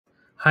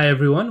Hi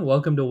everyone,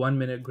 welcome to 1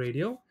 Minute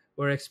Gradio,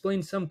 where I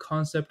explain some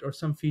concept or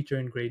some feature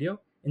in Gradio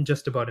in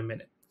just about a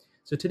minute.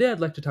 So today I'd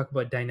like to talk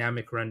about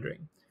dynamic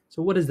rendering.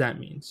 So what does that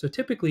mean? So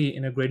typically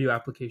in a Gradio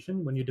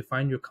application, when you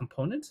define your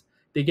components,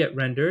 they get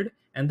rendered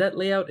and that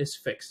layout is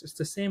fixed. It's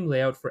the same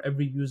layout for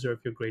every user of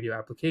your Gradio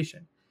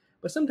application.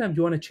 But sometimes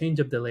you want to change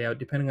up the layout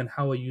depending on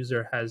how a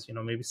user has,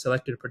 maybe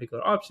selected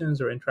particular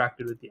options or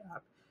interacted with the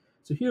app.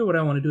 So here what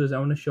I want to do is I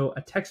want to show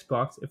a text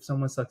box if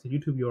someone selects a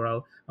YouTube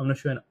URL. I'm going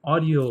to show an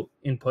audio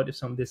input if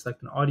somebody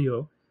selects an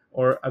audio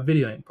or a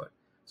video input.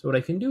 So what I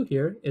can do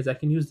here is I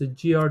can use the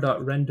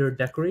gr.render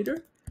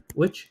decorator,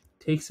 which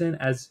takes in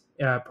as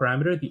a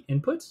parameter the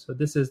inputs. So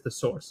this is the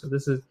source. So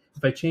this is,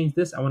 if I change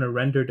this, I want to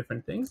render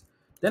different things.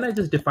 Then I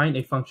just define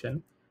a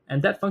function,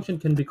 and that function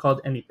can be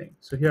called anything.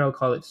 So here I'll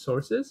call it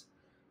sources.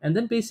 And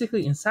then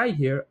basically inside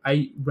here,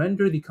 I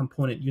render the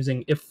component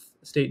using if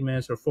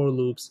statements or for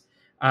loops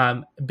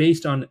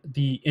based on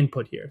the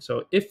input here.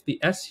 So if the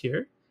S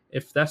here,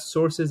 if that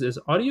sources is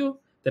audio,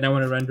 then I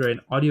want to render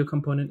an audio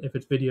component. If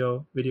it's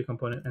video, video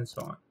component, and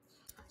so on.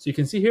 So you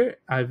can see here,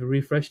 I've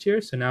refreshed here.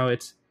 So now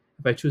it's,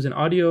 if I choose an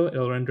audio,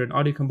 it'll render an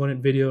audio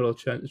component. Video, it'll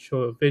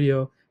show a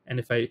video. And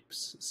if I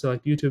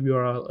select YouTube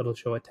URL, it'll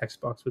show a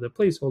text box with a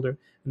placeholder.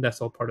 And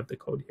that's all part of the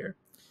code here.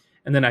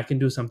 And then I can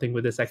do something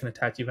with this. I can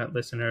attach event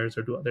listeners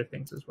or do other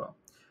things as well.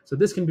 So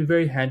this can be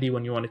very handy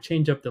when you want to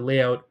change up the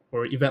layout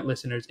or event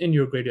listeners in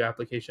your Gradio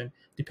application,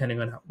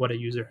 depending on what a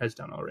user has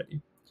done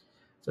already.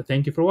 So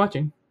thank you for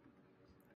watching.